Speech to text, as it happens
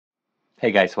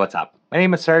Hey guys, what's up? My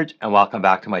name is Serge and welcome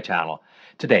back to my channel.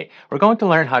 Today, we're going to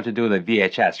learn how to do the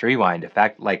VHS Rewind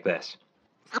effect like this.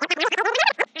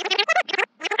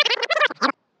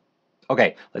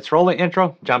 Okay, let's roll the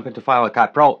intro, jump into Final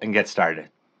Cut Pro and get started.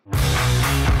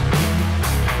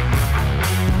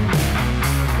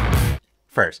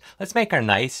 First, let's make our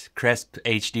nice, crisp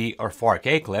HD or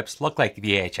 4K clips look like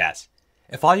VHS.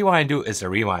 If all you want to do is the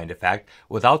rewind effect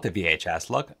without the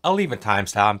VHS look, I'll leave a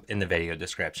timestamp in the video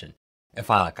description. In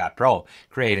Final Cut Pro,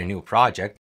 create a new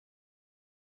project,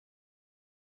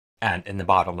 and in the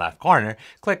bottom left corner,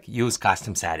 click Use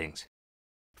Custom Settings.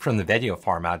 From the Video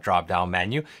Format drop-down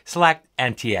menu, select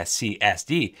NTSC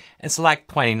SD and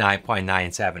select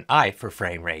 29.97i for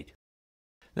frame rate.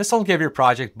 This will give your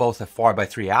project both a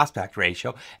 4:3 aspect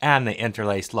ratio and the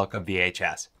interlaced look of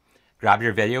VHS. Grab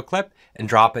your video clip and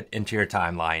drop it into your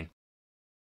timeline.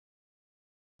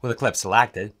 With the clip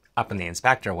selected, up in the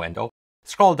inspector window,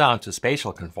 scroll down to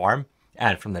Spatial Conform,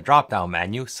 and from the drop-down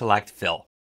menu, select Fill.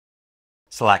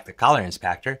 Select the Color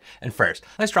Inspector, and first,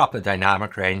 let's drop the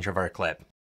dynamic range of our clip.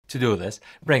 To do this,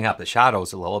 bring up the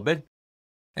shadows a little bit,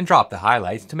 and drop the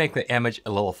highlights to make the image a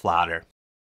little flatter.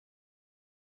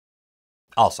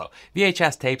 Also,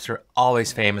 VHS tapes are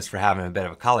always famous for having a bit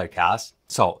of a color cast,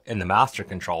 so in the Master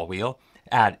Control wheel,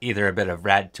 add either a bit of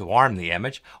red to warm the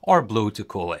image, or blue to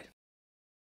cool it.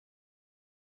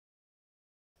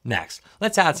 Next,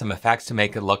 let's add some effects to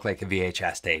make it look like a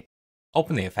VHS tape.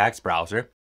 Open the effects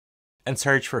browser and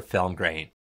search for film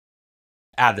grain.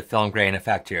 Add the film grain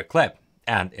effect to your clip,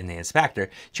 and in the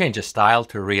inspector, change the style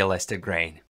to realistic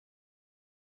grain.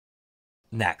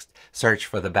 Next, search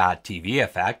for the bad TV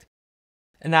effect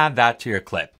and add that to your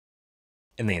clip.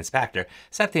 In the inspector,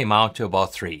 set the amount to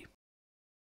about 3.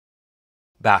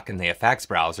 Back in the effects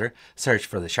browser, search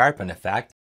for the sharpen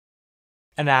effect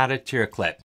and add it to your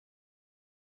clip.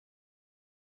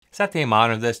 Set the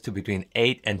amount of this to between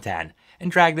 8 and 10 and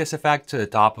drag this effect to the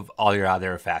top of all your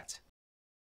other effects.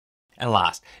 And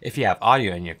last, if you have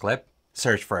audio in your clip,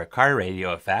 search for a car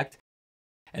radio effect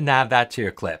and add that to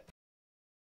your clip.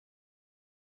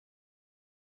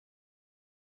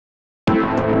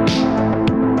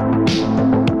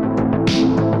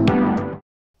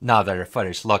 Now that our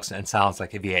footage looks and sounds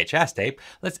like a VHS tape,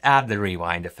 let's add the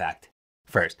rewind effect.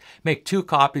 First, make 2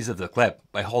 copies of the clip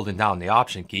by holding down the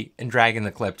Option key and dragging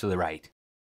the clip to the right.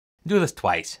 Do this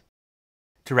twice.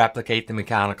 To replicate the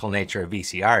mechanical nature of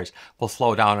VCRs, we'll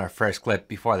slow down our first clip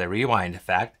before the rewind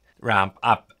effect, ramp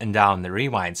up and down the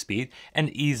rewind speed,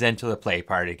 and ease into the play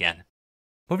part again.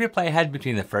 Move your playhead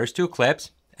between the first 2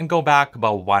 clips and go back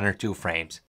about 1 or 2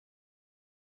 frames.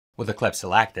 With the clip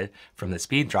selected, from the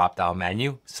Speed drop-down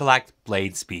menu, select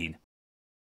Blade Speed.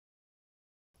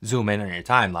 Zoom in on your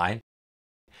timeline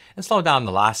and slow down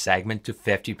the last segment to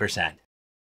 50%.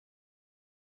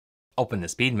 Open the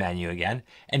Speed menu again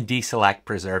and deselect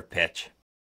Preserve Pitch.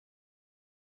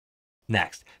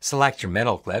 Next, select your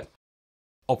middle clip,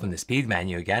 open the Speed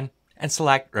menu again and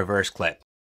select Reverse Clip.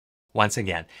 Once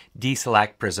again,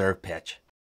 deselect Preserve Pitch.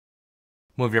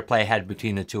 Move your playhead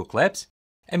between the 2 clips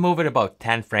and move it about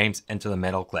 10 frames into the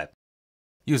middle clip.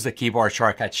 Use the keyboard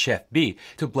shortcut Shift-B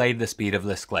to blade the speed of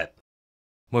this clip.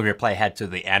 Move your playhead to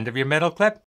the end of your middle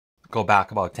clip, go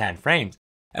back about 10 frames,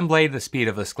 and blade the speed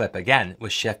of this clip again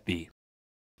with Shift-B.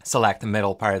 Select the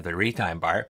middle part of the retime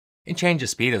bar and change the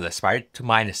speed of this part to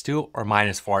 -2 or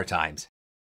 -4 times.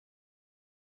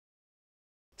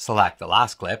 Select the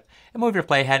last clip and move your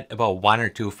playhead about 1 or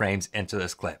 2 frames into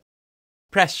this clip.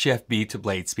 Press Shift-B to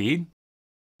blade speed.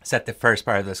 Set the first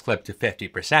part of this clip to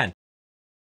 50%.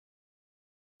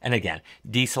 And again,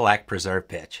 deselect Preserve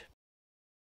Pitch.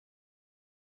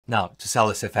 Now, to sell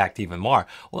this effect even more,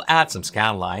 we'll add some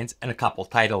scan lines and a couple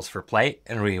titles for play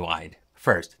and rewind.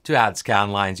 First, to add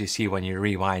scan lines you see when you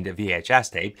rewind a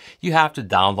VHS tape, you have to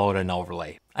download an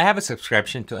overlay. I have a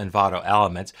subscription to Envato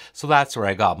Elements, so that's where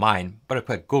I got mine, but a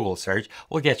quick Google search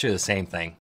will get you the same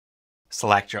thing.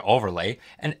 Select your overlay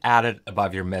and add it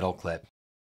above your middle clip.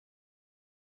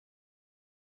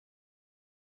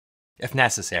 If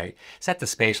necessary, set the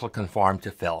Spatial Conform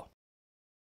to Fill.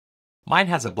 Mine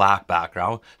has a black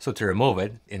background, so to remove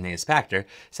it, in the inspector,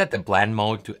 set the Blend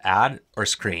mode to Add or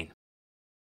Screen.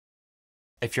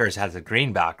 If yours has a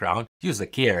green background, use the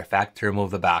keyer effect to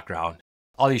remove the background.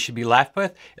 All you should be left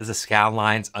with is the scan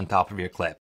lines on top of your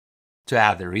clip. To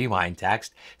add the rewind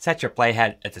text, set your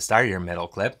playhead at the start of your middle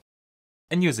clip,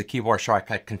 and use the keyboard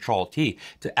shortcut Ctrl-T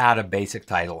to add a basic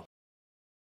title.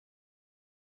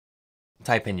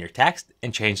 Type in your text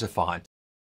and change the font.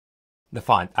 The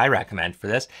font I recommend for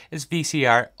this is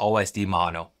VCR OSD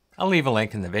Mono. I'll leave a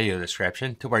link in the video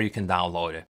description to where you can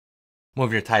download it.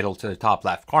 Move your title to the top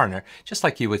left corner, just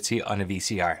like you would see on a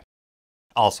VCR.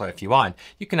 Also, if you want,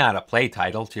 you can add a play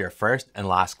title to your first and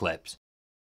last clips.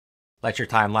 Let your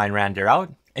timeline render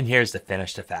out, and here's the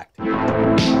finished effect.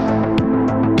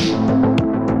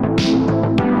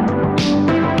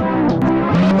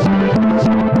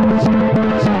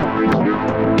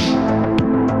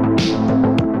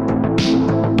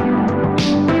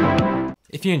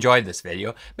 If you enjoyed this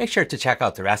video, make sure to check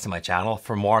out the rest of my channel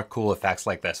for more cool effects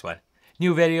like this one.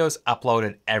 New videos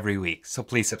uploaded every week, so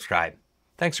please subscribe.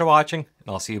 Thanks for watching, and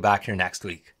I'll see you back here next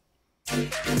week.